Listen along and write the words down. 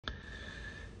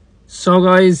So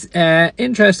guys,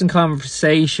 interesting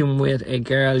conversation with a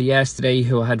girl yesterday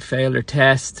who had failed her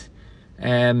test.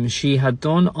 She had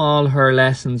done all her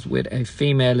lessons with a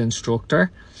female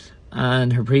instructor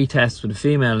and her pre-test with a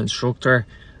female instructor,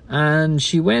 and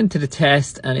she went to the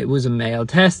test and it was a male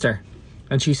tester,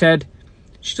 and she said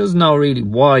she doesn't know really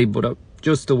why, but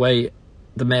just the way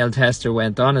the male tester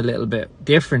went on a little bit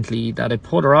differently, that it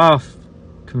put her off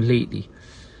completely.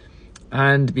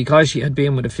 And because she had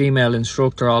been with a female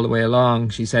instructor all the way along,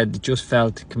 she said it just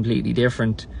felt completely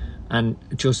different and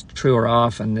it just threw her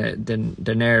off, and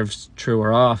the nerves threw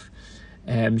her off.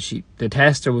 The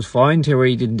tester was fine to her,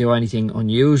 he didn't do anything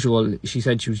unusual. She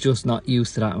said she was just not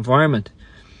used to that environment.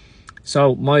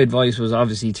 So my advice was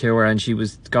obviously to her, and she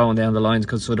was going down the lines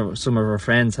because some of her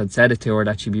friends had said it to her,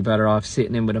 that she'd be better off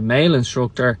sitting in with a male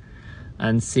instructor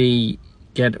and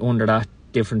get under that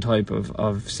different type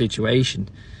of situation.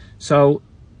 So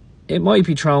it might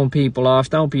be throwing people off.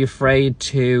 Don't be afraid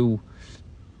to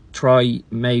try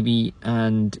maybe,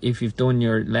 and if you've done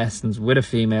your lessons with a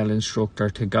female instructor,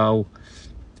 to go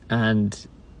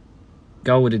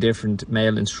with a different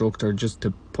male instructor, just to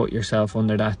put yourself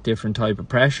under that different type of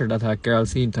pressure that girl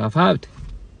seemed to have had.